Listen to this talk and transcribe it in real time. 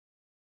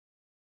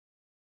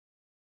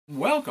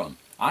Welcome,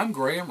 I'm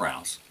Graham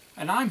Rouse,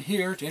 and I'm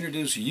here to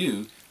introduce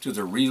you to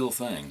the real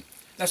thing.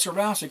 That's a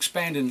Rouse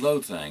Expand and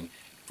Load thing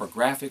for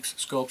graphics,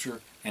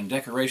 sculpture, and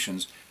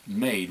decorations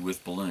made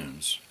with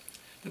balloons.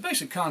 The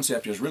basic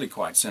concept is really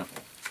quite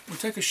simple. We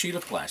take a sheet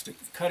of plastic,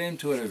 cut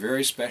into it a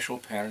very special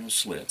pattern of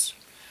slits.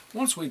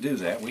 Once we do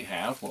that, we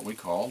have what we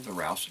call the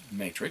Rouse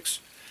Matrix.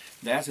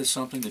 That is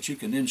something that you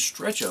can then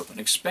stretch open,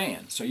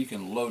 expand, so you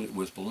can load it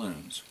with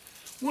balloons.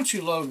 Once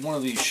you load one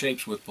of these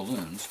shapes with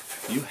balloons,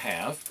 you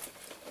have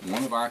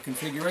one of our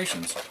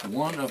configurations,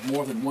 one of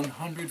more than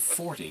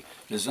 140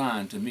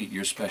 designed to meet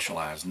your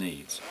specialized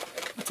needs.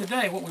 But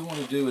today what we want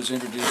to do is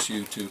introduce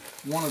you to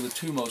one of the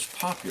two most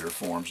popular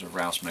forms of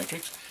Rouse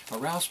Matrix, a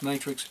Rouse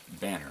Matrix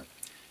banner.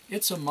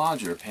 It's a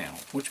modular panel,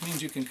 which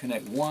means you can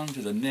connect one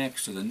to the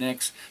next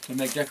to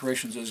make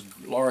decorations as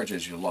large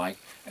as you like,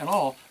 and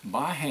all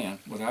by hand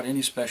without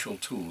any special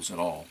tools at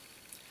all.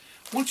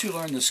 Once you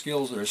learn the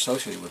skills that are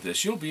associated with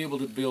this, you'll be able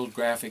to build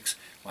graphics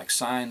like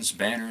signs,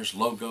 banners,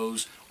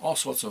 logos, all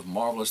sorts of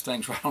marvelous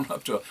things, right on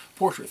up to a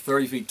portrait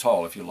 30 feet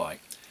tall if you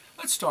like.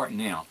 Let's start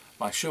now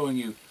by showing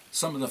you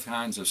some of the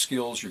kinds of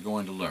skills you're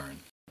going to learn.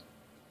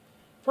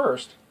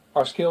 First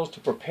are skills to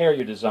prepare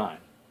your design.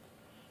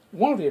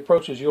 One of the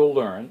approaches you'll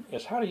learn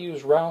is how to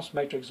use Rouse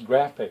Matrix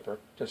graph paper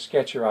to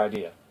sketch your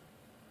idea.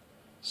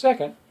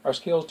 Second are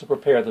skills to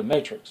prepare the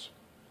matrix.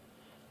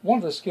 One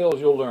of the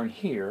skills you'll learn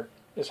here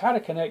is how to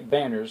connect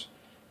banners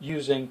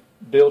using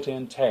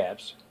built-in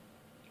tabs.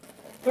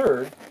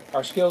 Third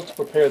are skills to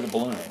prepare the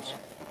balloons.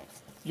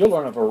 You'll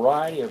learn a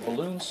variety of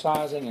balloon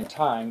sizing and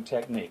tying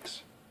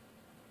techniques.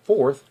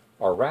 Fourth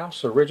are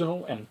Rouse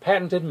original and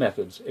patented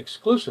methods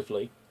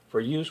exclusively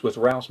for use with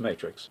Rouse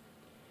Matrix.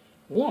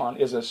 One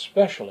is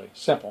especially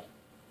simple.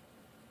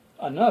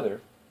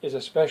 Another is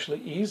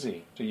especially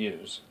easy to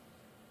use.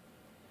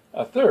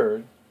 A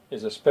third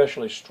is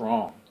especially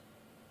strong.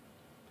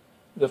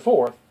 The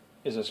fourth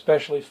is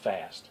especially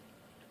fast.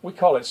 We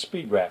call it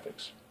speed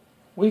graphics.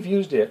 We've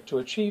used it to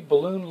achieve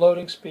balloon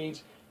loading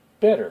speeds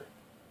better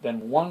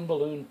than 1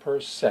 balloon per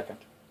second.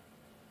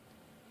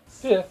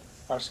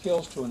 Fifth are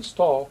skills to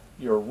install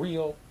your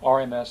real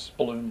RMS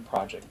balloon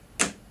project.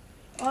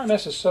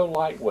 RMS is so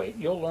lightweight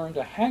you'll learn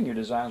to hang your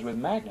designs with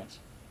magnets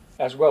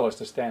as well as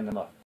to stand them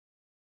up.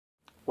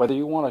 Whether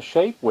you want a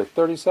shape with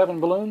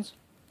 37 balloons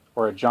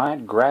or a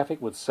giant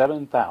graphic with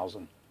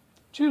 7,000,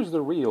 choose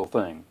the real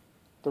thing.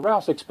 The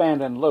Rouse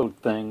Expand and Load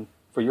thing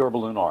for your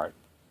balloon art.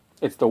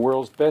 It's the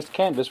world's best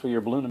canvas for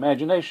your balloon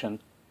imagination,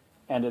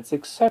 and it's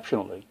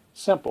exceptionally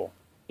simple,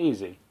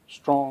 easy,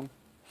 strong,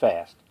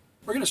 fast.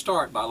 We're going to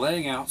start by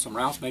laying out some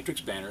Rouse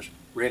Matrix banners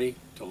ready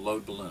to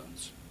load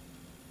balloons.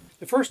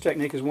 The first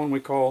technique is one we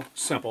call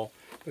simple,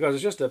 because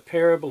it's just a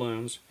pair of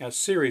balloons, a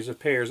series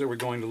of pairs that we're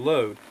going to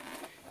load.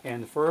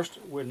 And the first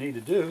we need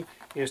to do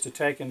is to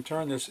take and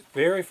turn this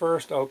very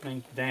first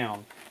opening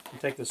down. You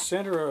take the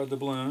center of the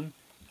balloon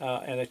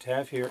and a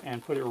tab here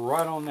and put it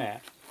right on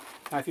that.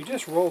 Now if you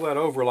just roll that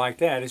over like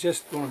that, it's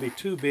just going to be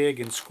too big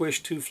and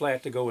squished too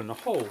flat to go in the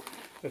hole.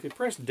 But if you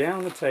press down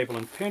on the table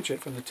and pinch it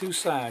from the two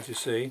sides, you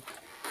see,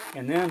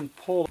 and then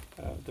pull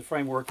the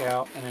framework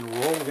out and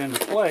then roll it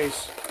into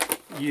place,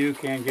 you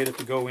can get it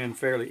to go in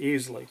fairly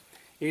easily.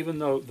 Even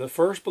though the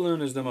first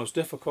balloon is the most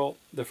difficult,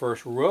 the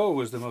first row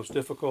is the most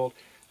difficult,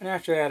 and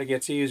after that it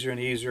gets easier and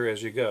easier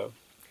as you go.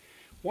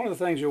 One of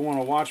the things you'll want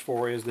to watch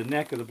for is the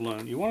neck of the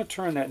balloon. You want to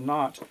turn that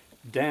knot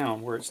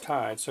down where it's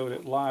tied so that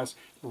it lies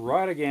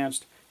right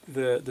against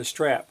the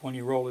strap when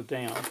you roll it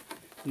down.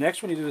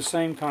 Next one you do the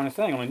same kind of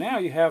thing, only now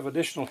you have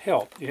additional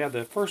help. You have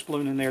the first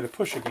balloon in there to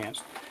push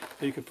against.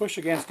 So you can push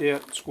against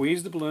it,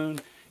 squeeze the balloon,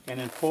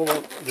 and then pull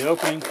up the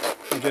opening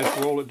and just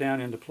roll it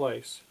down into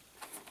place.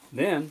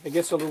 Then it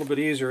gets a little bit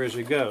easier as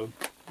you go.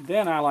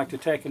 Then I like to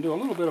take and do a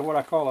little bit of what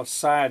I call a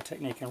side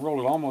technique and roll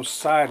it almost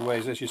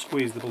sideways as you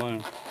squeeze the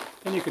balloon.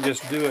 Then you can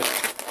just do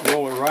it,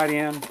 roll it right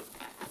in,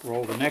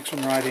 roll the next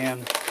one right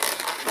in,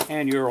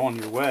 and you're on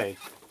your way.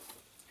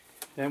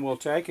 Then we'll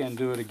take and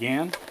do it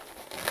again,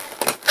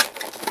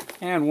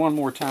 and one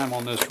more time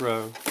on this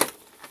row.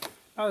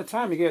 By the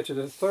time you get to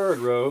the third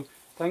row,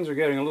 things are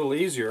getting a little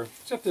easier,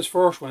 except this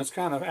first one, it's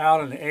kind of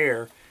out in the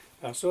air,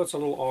 so it's a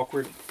little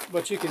awkward,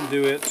 but you can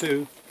do it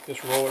too.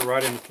 Just roll it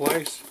right into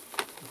place.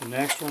 The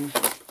next one,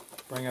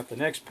 bring up the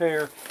next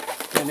pair,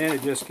 and then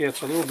it just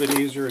gets a little bit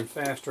easier and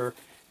faster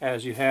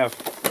as you have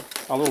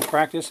a little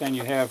practice and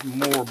you have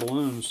more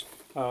balloons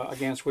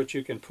against which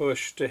you can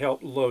push to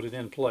help load it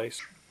in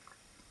place.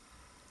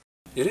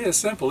 It is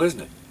simple,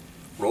 isn't it?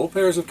 Roll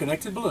pairs of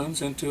connected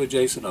balloons into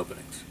adjacent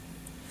openings.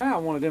 Now I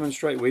want to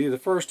demonstrate with you the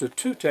first of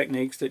two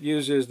techniques that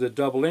uses the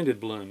double-ended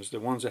balloons, the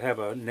ones that have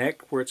a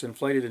neck where it's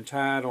inflated and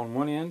tied on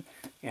one end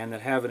and that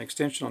have an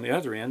extension on the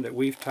other end that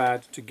we've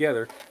tied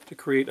together to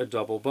create a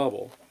double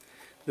bubble.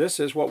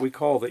 This is what we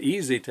call the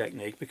easy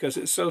technique because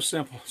it's so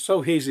simple,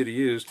 so easy to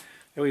use.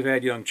 And we've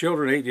had young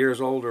children, 8 years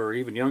old or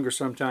even younger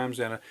sometimes,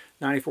 and a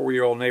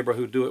 94-year-old neighbor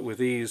who do it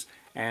with ease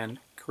and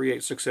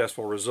create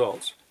successful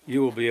results.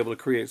 You will be able to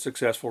create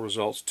successful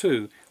results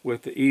too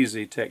with the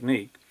easy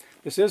technique.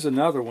 This is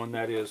another one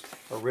that is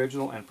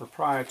original and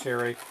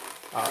proprietary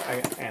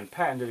and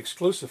patented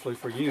exclusively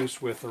for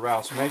use with the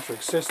Rouse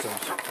Matrix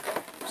Systems.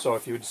 So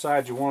if you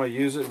decide you want to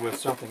use it with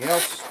something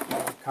else,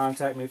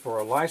 contact me for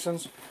a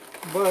license.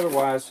 But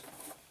otherwise,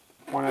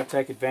 why not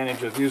take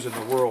advantage of using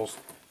the world's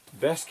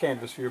best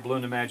canvas for your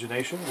balloon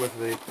imagination with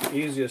the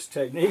easiest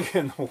technique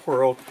in the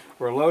world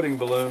for loading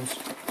balloons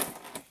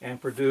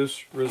and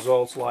produce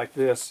results like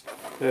this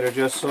that are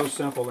just so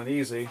simple and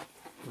easy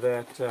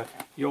that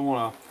you'll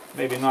want to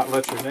maybe not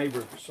let your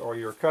neighbors or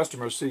your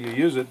customers see you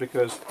use it,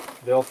 because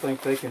they'll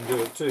think they can do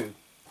it too.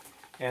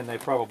 And they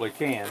probably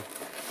can.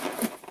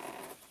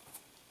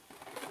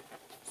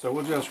 So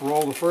we'll just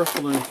roll the first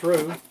balloon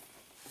through.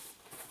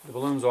 The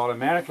balloons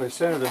automatically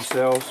center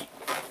themselves,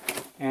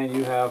 and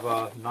you have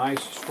a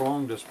nice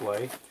strong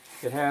display.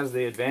 It has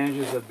the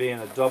advantages of being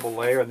a double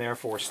layer and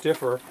therefore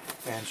stiffer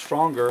and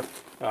stronger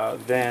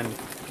than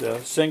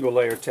the single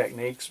layer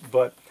techniques,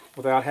 but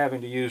without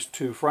having to use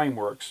two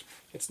frameworks.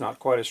 It's not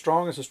quite as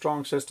strong as a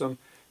strong system,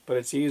 but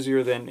it's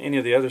easier than any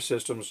of the other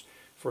systems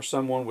for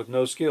someone with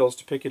no skills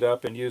to pick it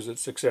up and use it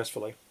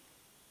successfully.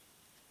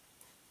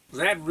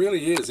 That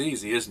really is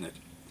easy, isn't it?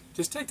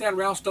 Just take that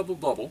Rouse double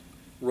bubble,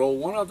 roll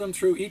one of them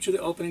through each of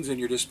the openings in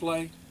your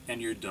display,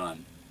 and you're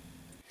done.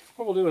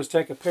 What we'll do is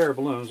take a pair of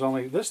balloons,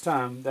 only this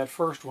time, that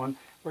first one,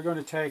 we're going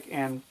to take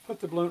and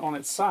put the balloon on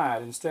its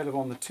side instead of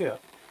on the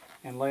tip,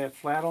 and lay it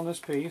flat on this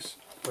piece,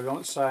 put it on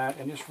its side,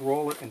 and just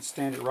roll it and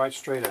stand it right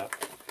straight up.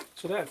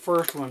 So that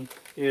first one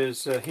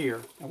is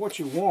here. And what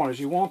you want is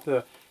you want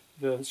the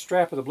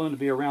strap of the balloon to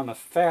be around the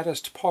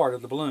fattest part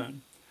of the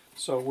balloon.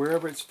 So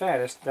wherever it's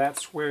fattest,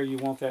 that's where you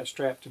want that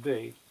strap to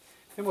be.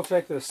 Then we'll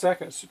take the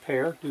second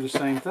pair, do the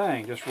same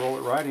thing, just roll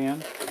it right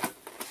in.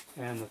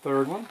 And the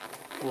third one,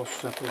 we'll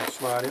simply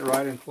slide it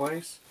right in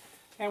place.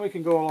 And we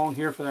can go along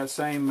here for that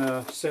same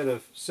set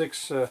of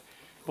 6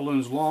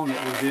 balloons long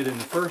that we did in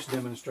the first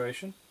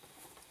demonstration.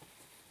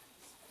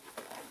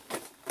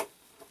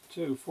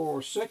 2,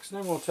 4, 6,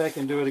 and then we'll take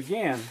and do it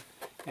again.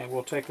 And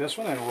we'll take this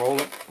one and roll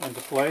it into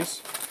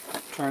place,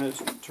 turn it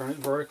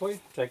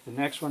vertically, take the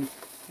next one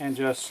and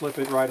just slip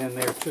it right in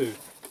there too.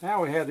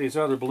 Now we have these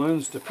other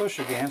balloons to push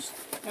against,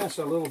 and it's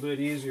a little bit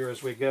easier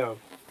as we go.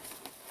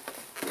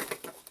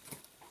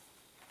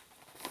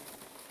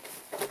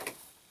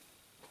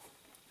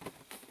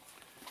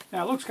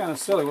 Now it looks kind of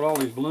silly with all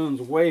these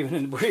balloons waving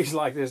in the breeze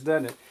like this,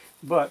 doesn't it?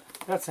 But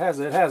it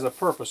has a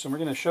purpose, and we're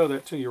going to show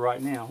that to you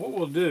right now. What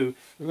we'll do,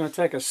 we're going to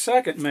take a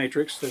second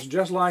matrix that's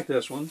just like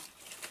this one.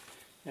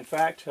 In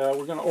fact,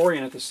 we're going to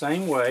orient it the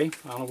same way.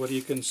 I don't know whether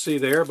you can see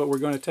there, but we're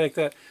going to take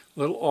that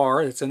little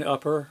R that's in the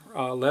upper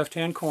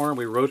left-hand corner.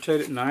 We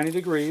rotate it 90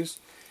 degrees,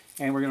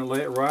 and we're going to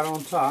lay it right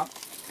on top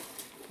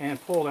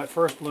and pull that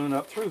first balloon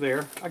up through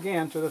there,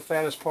 again, to the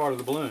fattest part of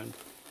the balloon.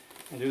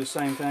 And do the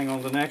same thing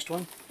on the next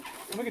one.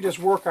 And we can just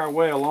work our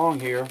way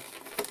along here,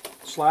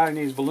 sliding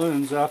these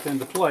balloons up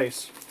into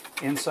place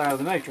inside of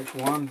the matrix,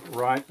 one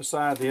right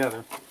beside the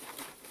other.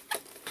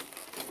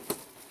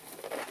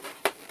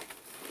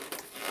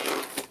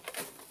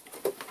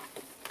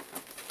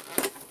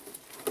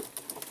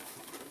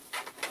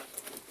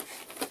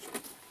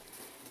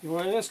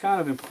 Well, it is kind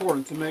of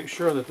important to make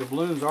sure that the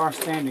balloons are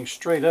standing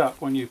straight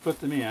up when you put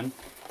them in,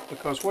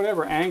 because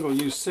whatever angle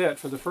you set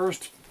for the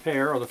first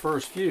pair or the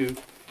first few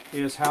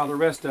is how the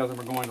rest of them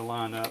are going to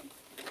line up.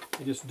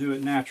 You just do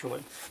it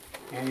naturally,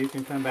 and you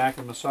can come back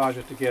and massage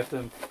it to get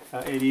them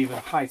at even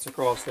heights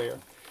across there.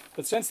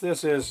 But since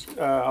this is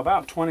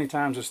about 20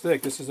 times as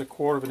thick, this is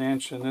 1/4 of an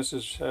inch and this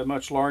is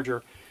much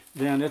larger,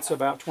 then it's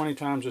about 20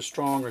 times as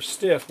strong or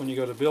stiff when you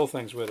go to build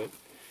things with it.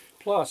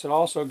 Plus, it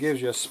also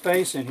gives you a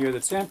space in here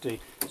that's empty,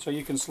 so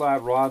you can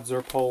slide rods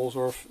or poles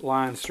or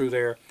lines through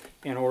there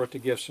in order to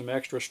give some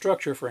extra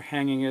structure for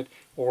hanging it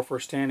or for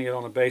standing it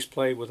on a base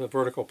plate with a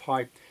vertical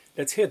pipe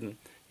that's hidden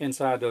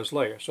inside those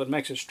layers. So it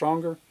makes it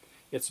stronger.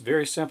 It's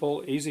very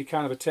simple, easy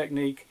kind of a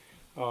technique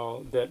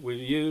that we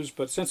use,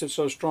 but since it's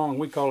so strong,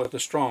 we call it the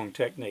strong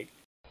technique.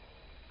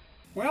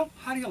 Well,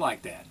 how do you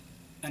like that?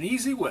 An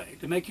easy way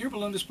to make your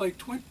balloon display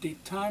 20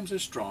 times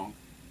as strong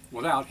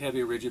without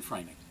heavy rigid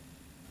framing.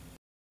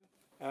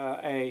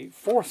 A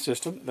fourth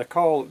system, we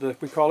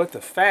call it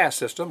the fast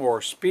system, or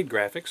speed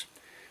graphics.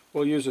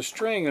 We'll use a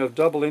string of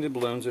double-ended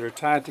balloons that are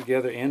tied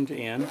together end to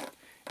end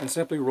and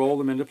simply roll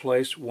them into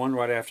place one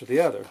right after the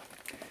other.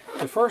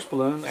 The first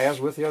balloon, as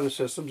with the other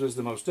systems, is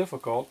the most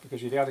difficult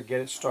because you've got to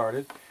get it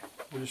started.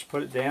 We just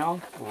put it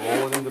down,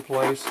 roll it into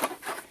place.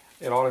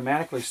 It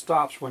automatically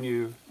stops when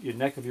your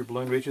neck of your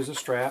balloon reaches a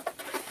strap,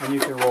 and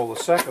you can roll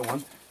the second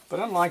one. But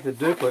unlike the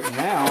duplicate,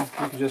 now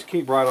you can just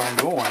keep right on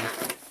going.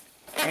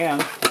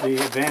 And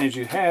the advantage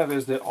you have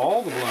is that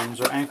all the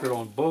balloons are anchored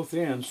on both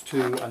ends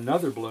to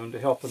another balloon to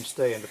help them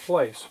stay into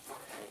place.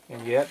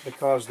 And yet,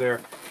 because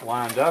they're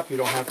lined up, you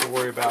don't have to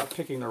worry about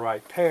picking the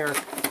right pair.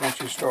 Once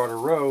you start a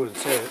row and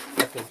set it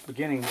at the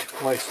beginning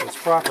place that's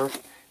proper,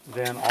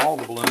 then all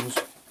the balloons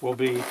will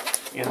be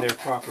in their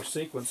proper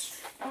sequence,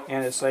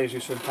 and it saves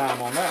you some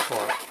time on that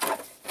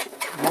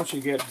part. Once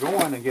you get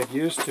going and get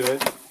used to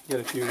it, get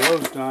a few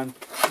rows done,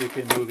 you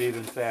can move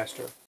even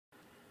faster.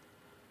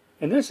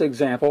 In this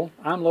example,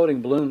 I'm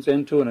loading balloons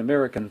into an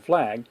American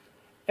flag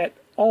at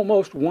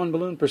almost 1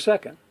 balloon per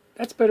second.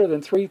 That's better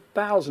than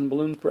 3,000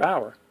 balloons per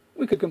hour.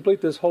 We could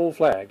complete this whole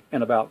flag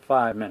in about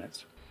 5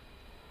 minutes.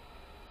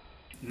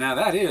 Now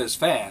that is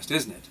fast,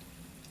 isn't it?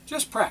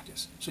 Just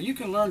practice so you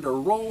can learn to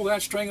roll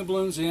that string of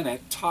balloons in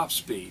at top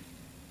speed.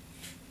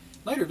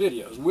 Later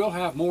videos will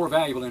have more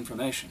valuable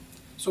information,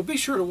 so be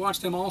sure to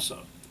watch them also.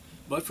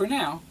 But for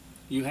now,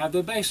 you have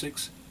the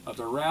basics of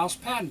the Rouse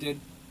patented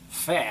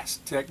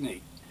fast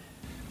technique.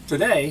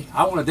 Today,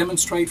 I want to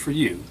demonstrate for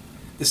you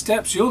the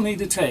steps you'll need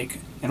to take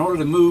in order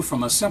to move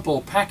from a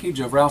simple package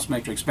of Rouse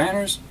Matrix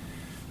banners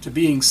to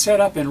being set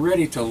up and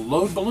ready to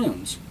load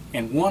balloons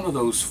in one of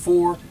those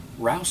 4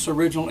 Rouse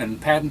original and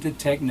patented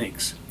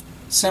techniques.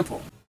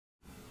 Simple,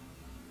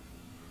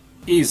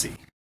 easy,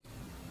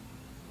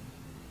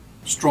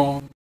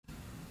 strong,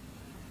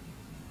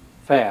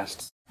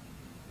 fast.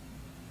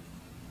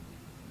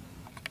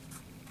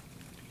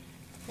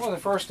 One of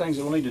the first things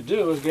that we'll need to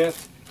do is get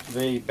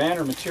the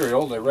banner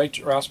material, the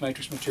Rouse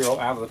Matrix material,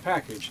 out of the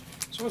package.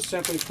 So we'll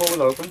simply pull it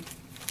open.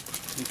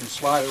 You can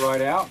slide it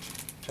right out,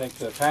 take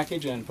the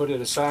package and put it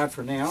aside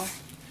for now.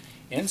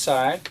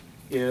 Inside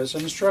is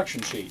an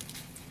instruction sheet.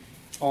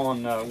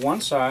 On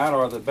one side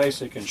are the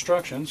basic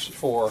instructions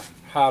for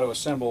how to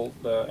assemble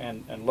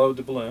and load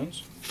the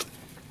balloons.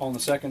 On the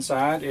second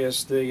side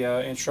is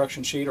the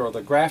instruction sheet or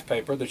the graph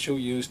paper that you'll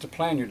use to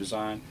plan your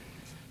design.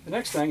 The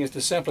next thing is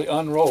to simply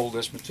unroll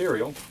this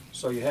material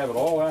so you have it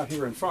all out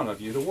here in front of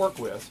you to work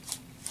with.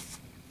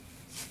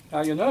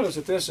 Now you'll notice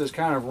that this is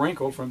kind of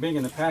wrinkled from being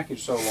in the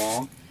package so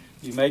long.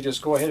 You may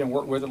just go ahead and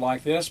work with it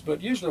like this, but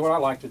usually what I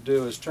like to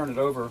do is turn it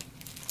over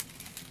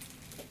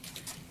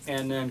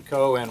and then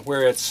go, and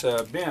where it's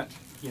bent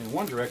in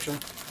one direction,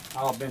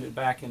 I'll bend it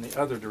back in the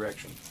other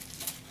direction.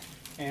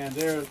 And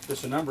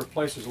there's a number of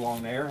places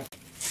along there,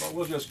 but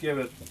we'll just give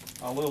it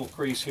a little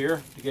crease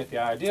here to get the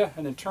idea,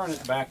 and then turn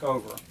it back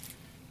over.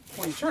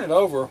 When you turn it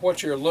over,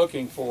 what you're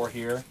looking for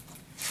here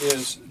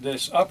is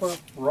this upper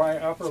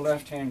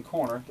left-hand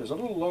corner. There's a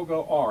little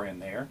logo R in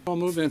there. I'll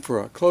move in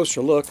for a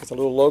closer look at the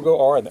little logo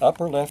R in the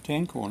upper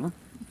left-hand corner.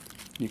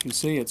 You can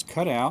see it's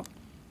cut out,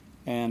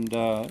 and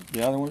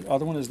the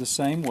other one is the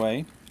same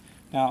way.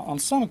 Now, on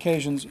some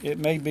occasions, it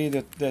may be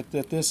that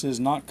this is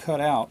not cut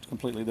out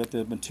completely, that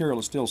the material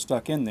is still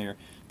stuck in there,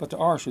 but the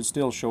R should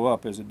still show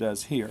up as it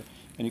does here,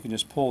 and you can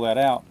just pull that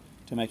out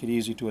to make it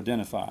easy to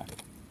identify.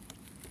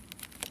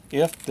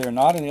 If they're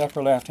not in the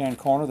upper left-hand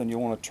corner, then you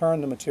want to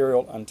turn the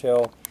material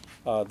until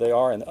they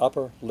are in the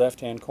upper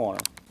left-hand corner.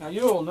 Now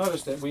you'll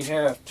notice that we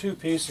have 2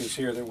 pieces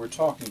here that we're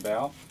talking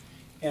about,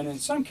 and in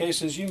some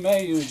cases you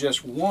may use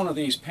just one of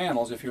these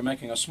panels if you're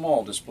making a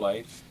small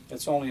display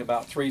that's only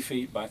about 3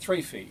 feet by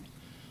 3 feet.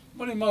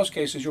 But in most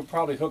cases you'll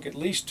probably hook at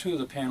least 2 of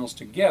the panels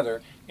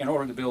together in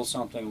order to build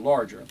something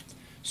larger.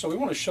 So we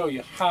want to show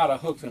you how to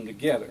hook them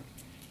together.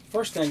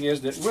 First thing is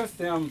that with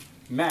them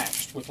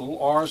matched with the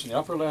little R's in the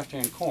upper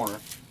left-hand corner,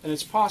 then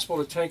it's possible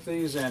to take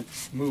these and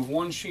move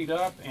one sheet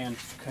up and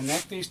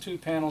connect these 2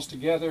 panels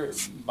together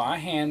by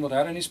hand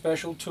without any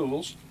special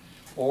tools.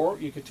 Or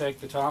you could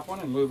take the top one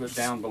and move it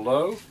down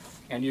below,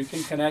 and you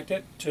can connect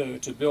it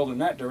to build in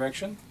that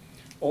direction.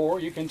 Or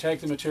you can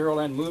take the material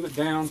and move it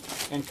down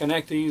and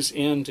connect these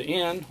end to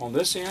end on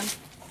this end.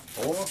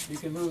 Or you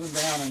can move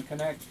them down and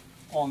connect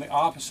on the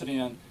opposite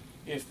end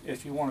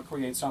if you want to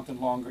create something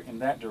longer in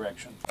that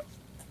direction.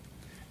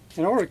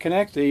 In order to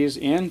connect these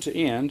end to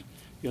end,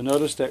 you'll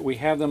notice that we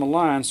have them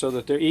aligned so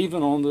that they're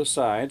even on the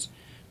sides,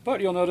 but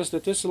you'll notice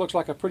that this looks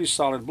like a pretty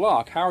solid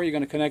block. How are you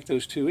going to connect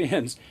those 2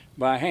 ends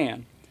by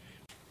hand?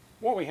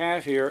 What we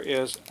have here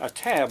is a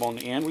tab on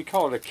the end. We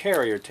call it a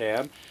carrier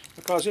tab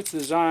because it's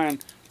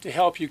designed to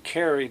help you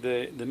carry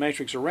the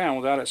matrix around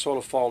without it sort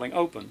of falling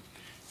open.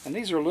 And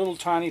these are little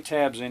tiny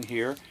tabs in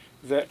here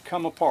that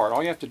come apart.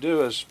 All you have to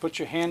do is put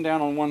your hand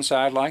down on one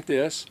side like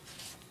this,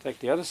 take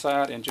the other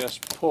side and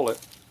just pull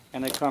it,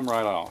 and they come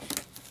right off.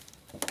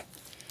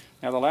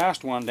 Now the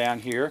last one down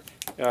here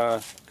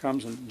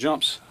comes and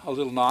jumps a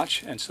little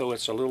notch, and so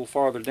it's a little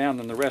farther down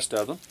than the rest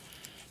of them.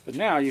 But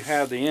now you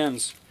have the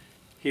ends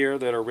here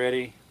that are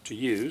ready to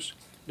use.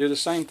 Do the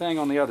same thing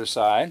on the other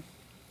side.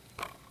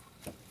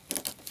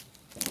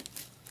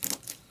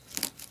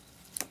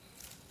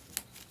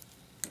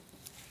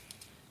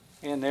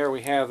 And there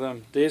we have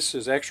them. This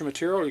is extra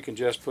material you can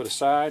just put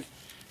aside,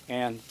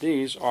 and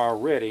these are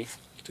ready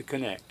to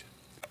connect.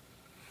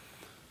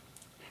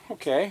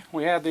 Okay,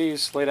 we have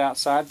these laid out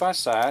side by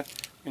side.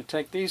 I'm going to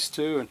take these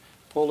 2 and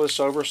pull this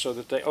over so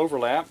that they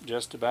overlap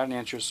just about an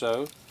inch or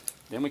so.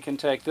 Then we can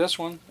take this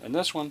one,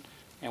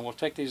 and we'll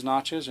take these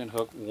notches and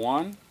hook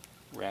one,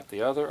 wrap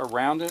the other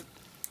around it,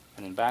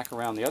 and then back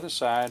around the other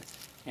side,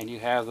 and you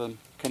have them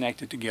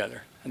connected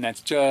together. And that's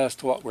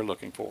just what we're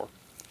looking for.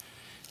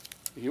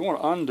 If you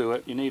want to undo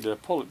it, you need to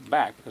pull it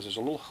back because there's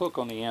a little hook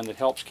on the end that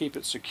helps keep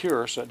it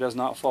secure so it does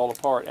not fall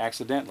apart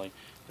accidentally.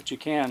 But you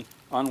can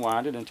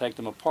unwind it and take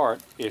them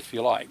apart if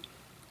you like.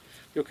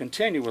 You'll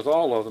continue with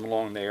all of them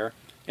along there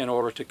in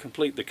order to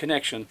complete the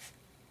connection.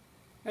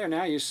 There,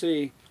 now you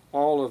see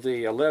all of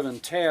the 11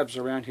 tabs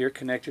around here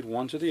connected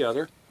one to the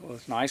other. Well,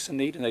 it's nice and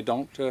neat, and they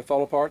don't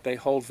fall apart. They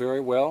hold very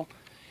well.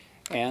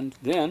 And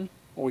then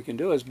what we can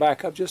do is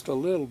back up just a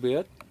little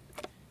bit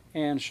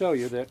and show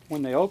you that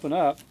when they open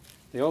up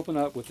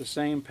with the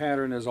same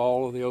pattern as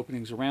all of the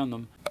openings around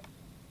them.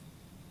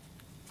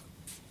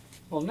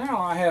 Well, now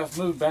I have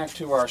moved back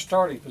to our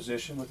starting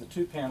position with the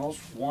two panels,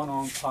 one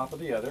on top of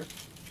the other,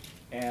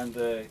 and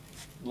the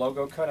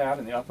logo cut out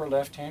in the upper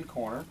left-hand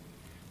corner.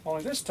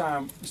 Only this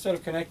time, instead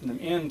of connecting them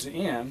end to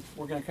end,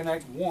 we're going to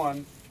connect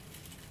one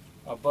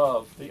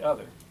above the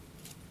other.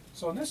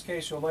 So in this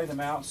case, you'll lay them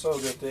out so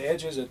that the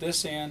edges at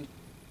this end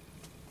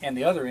and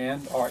the other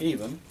end are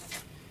even.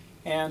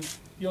 And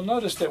you'll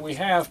notice that we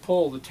have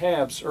pulled the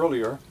tabs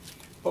earlier,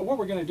 but what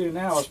we're going to do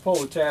now is pull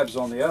the tabs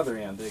on the other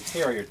end, the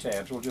carrier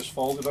tabs. We'll just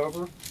fold it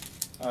over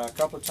a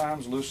couple of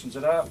times, loosens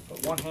it up,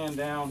 put one hand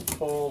down,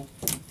 pull,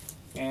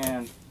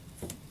 and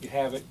you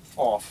have it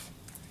off.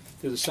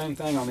 Do the same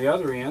thing on the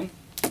other end.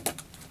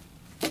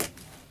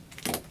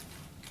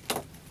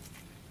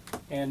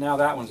 And now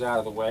that one's out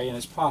of the way, and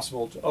it's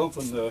possible to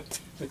open the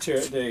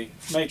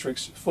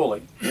matrix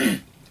fully.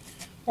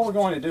 What we're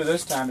going to do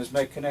this time is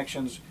make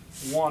connections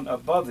one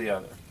above the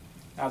other.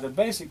 Now the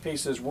basic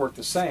pieces work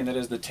the same, that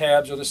is the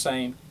tabs are the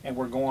same, and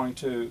we're going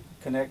to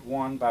connect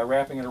one by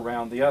wrapping it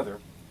around the other.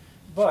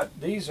 But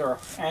these are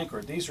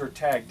anchored, these are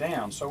tagged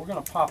down, so we're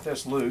going to pop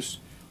this loose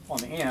on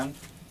the end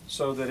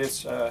so that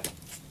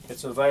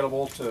it's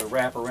available to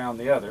wrap around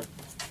the other.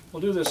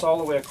 We'll do this all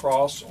the way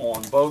across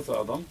on both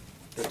of them,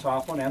 the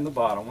top one and the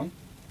bottom one.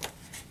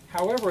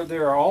 However,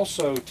 there are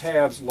also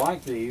tabs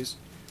like these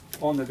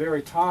on the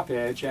very top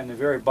edge and the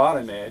very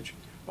bottom edge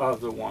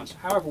of the ones.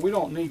 However, we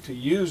don't need to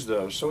use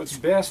those, so it's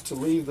best to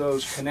leave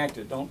those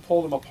connected. Don't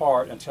pull them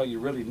apart until you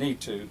really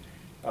need to,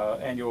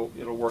 and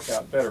it'll work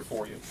out better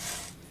for you.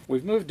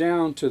 We've moved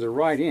down to the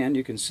right end.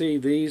 You can see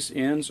these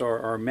ends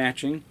are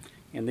matching,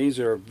 and these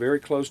are very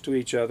close to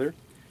each other.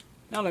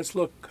 Now let's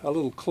look a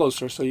little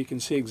closer so you can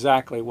see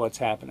exactly what's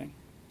happening.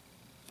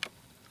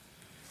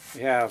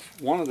 We have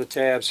one of the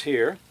tabs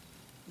here,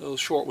 a little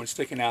short one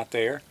sticking out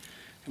there,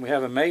 and we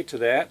have a mate to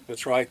that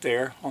that's right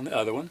there on the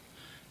other one.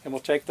 And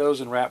we'll take those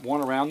and wrap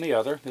one around the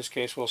other. In this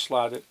case, we'll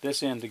slide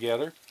this end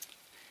together.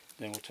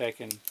 Then we'll take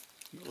and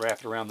wrap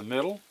it around the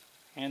middle,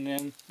 and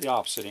then the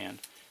opposite end.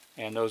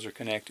 And those are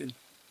connected,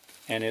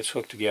 and it's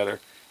hooked together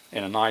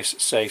in a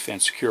nice, safe,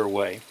 and secure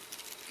way.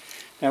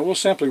 Now we'll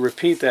simply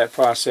repeat that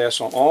process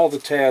on all the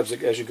tabs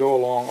as you go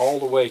along all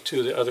the way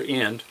to the other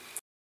end.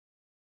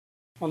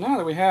 Well, now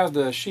that we have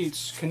the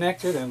sheets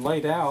connected and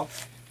laid out,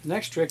 the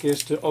next trick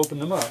is to open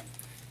them up.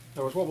 In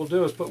other words, what we'll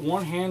do is put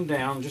one hand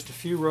down just a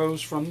few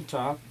rows from the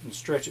top and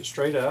stretch it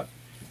straight up.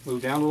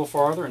 Move down a little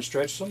farther and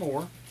stretch some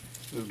more.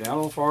 Move down a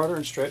little farther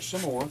and stretch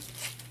some more.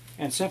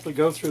 And simply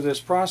go through this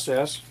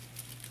process.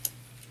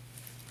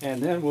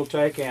 And then we'll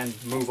take and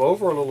move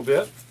over a little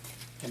bit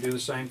and do the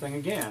same thing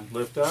again.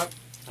 Lift up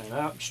and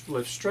up,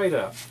 lift straight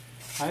up.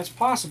 Now it's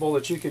possible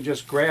that you could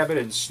just grab it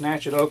and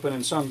snatch it open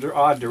in some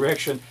odd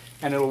direction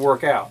and it'll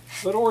work out.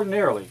 But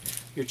ordinarily,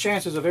 your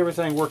chances of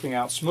everything working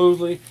out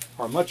smoothly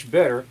are much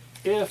better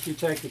if you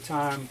take the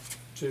time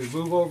to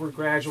move over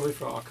gradually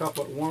for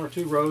one or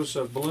two rows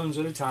of balloons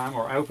at a time,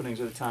 or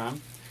openings at a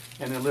time,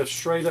 and then lift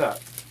straight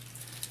up.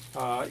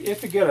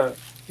 If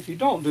you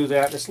don't do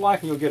that, it's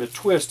likely you'll get a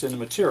twist in the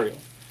material.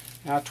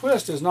 Now, a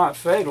twist is not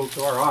fatal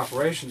to our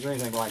operations or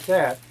anything like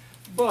that,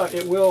 but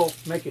it will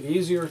make it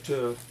easier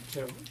to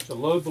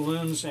load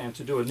balloons and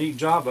to do a neat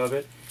job of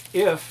it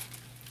if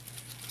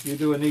you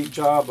do a neat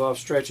job of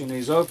stretching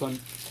these open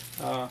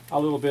a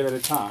little bit at a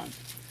time.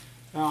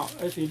 Now,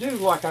 if you do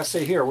like I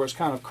see here, where it's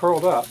kind of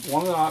curled up,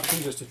 one of the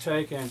options is to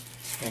take and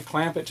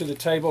clamp it to the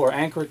table or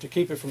anchor it to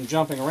keep it from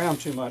jumping around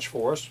too much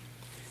for us.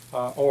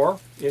 Or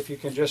if you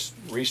can just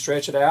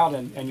re-stretch it out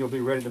and you'll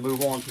be ready to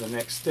move on to the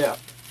next step.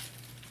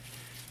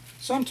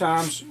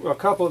 Sometimes a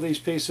couple of these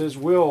pieces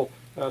will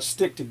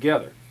stick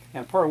together,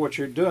 and part of what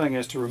you're doing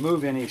is to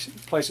remove any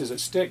places that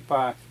stick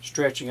by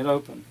stretching it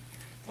open.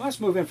 Well,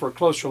 let's move in for a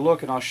closer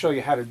look and I'll show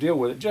you how to deal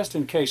with it, just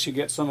in case you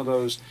get some of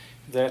those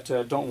that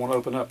don't want to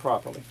open up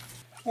properly.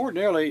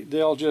 Ordinarily,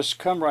 they'll just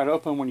come right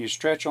open when you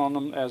stretch on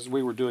them, as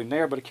we were doing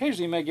there, but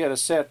occasionally you may get a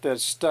set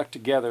that's stuck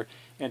together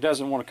and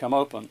doesn't want to come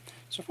open.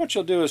 So what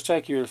you'll do is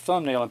take your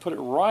thumbnail and put it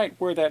right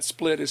where that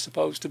split is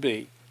supposed to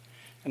be,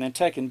 and then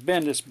take and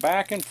bend this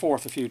back and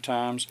forth a few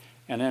times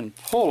and then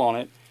pull on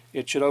it.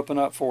 It should open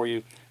up for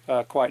you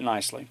quite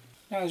nicely.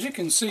 Now, as you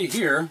can see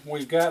here,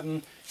 we've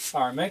gotten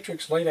our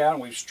matrix laid out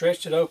and we've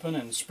stretched it open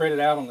and spread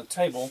it out on the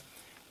table,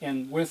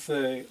 and with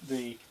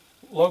the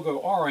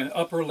logo R in the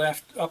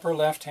upper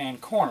left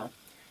hand corner.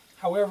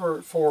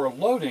 However, for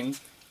loading,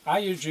 I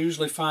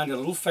usually find it a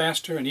little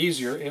faster and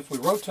easier if we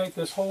rotate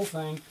this whole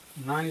thing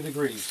 90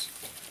 degrees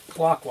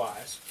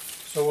clockwise.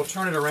 So we'll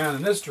turn it around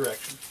in this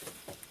direction.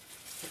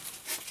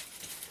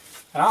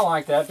 And I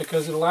like that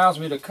because it allows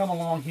me to come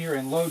along here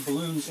and load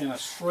balloons in a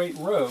straight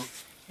row,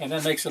 and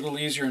that makes it a little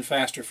easier and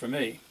faster for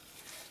me.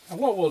 And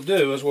what we'll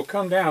do is we'll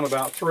come down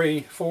about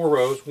 3-4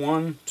 rows,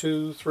 1,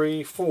 2,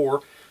 3,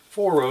 4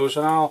 rows,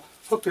 and I'll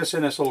hook this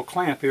in this little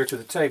clamp here to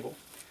the table.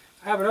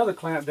 I have another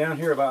clamp down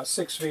here about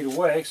 6 feet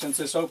away, since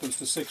this opens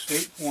to 6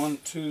 feet. 1,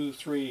 2,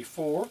 3,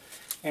 4.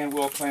 And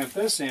we'll clamp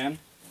this in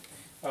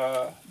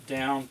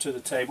down to the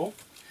table.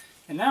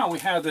 And now we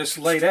have this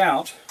laid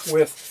out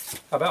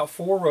with about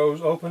 4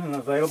 rows open and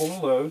available to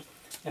load,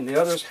 and the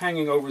others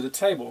hanging over the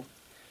table.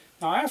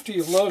 Now after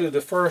you've loaded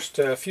the first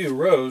few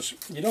rows,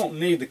 you don't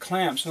need the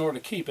clamps in order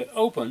to keep it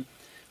open,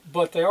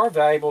 but they are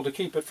valuable to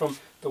keep it from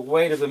the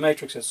weight of the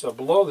matrix that's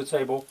below the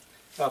table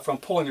from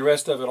pulling the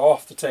rest of it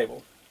off the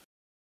table.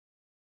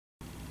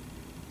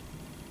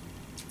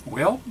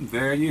 Well,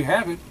 there you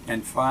have it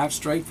in 5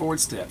 straightforward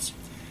steps.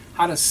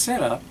 How to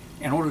set up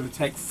in order to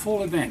take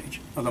full advantage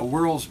of the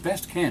world's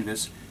best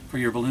canvas for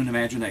your balloon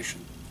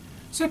imagination.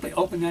 Simply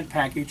open that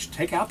package,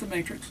 take out the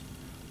matrix,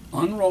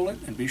 unroll it,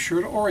 and be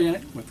sure to orient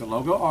it with the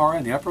logo R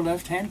in the upper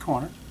left-hand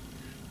corner.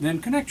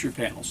 Then connect your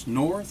panels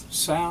north,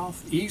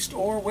 south, east,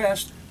 or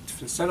west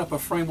to set up a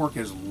framework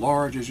as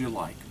large as you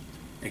like.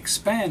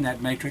 Expand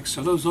that matrix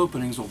so those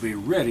openings will be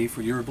ready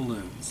for your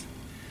balloons.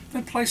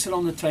 Then place it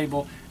on the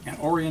table and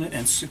orient it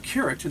and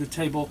secure it to the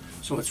table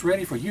so it's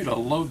ready for you to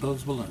load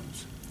those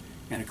balloons.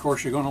 And of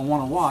course you're going to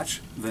want to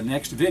watch the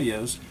next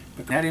videos,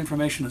 but that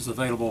information is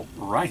available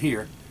right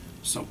here,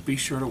 so be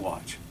sure to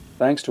watch.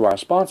 Thanks to our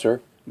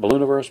sponsor,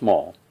 Ballooniverse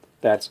Mall.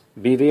 That's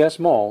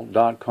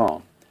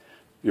bvsmall.com.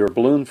 Your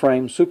balloon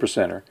frame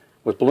supercenter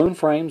with balloon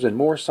frames in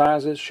more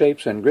sizes,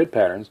 shapes, and grid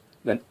patterns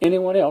than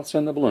anyone else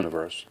in the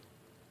Ballooniverse.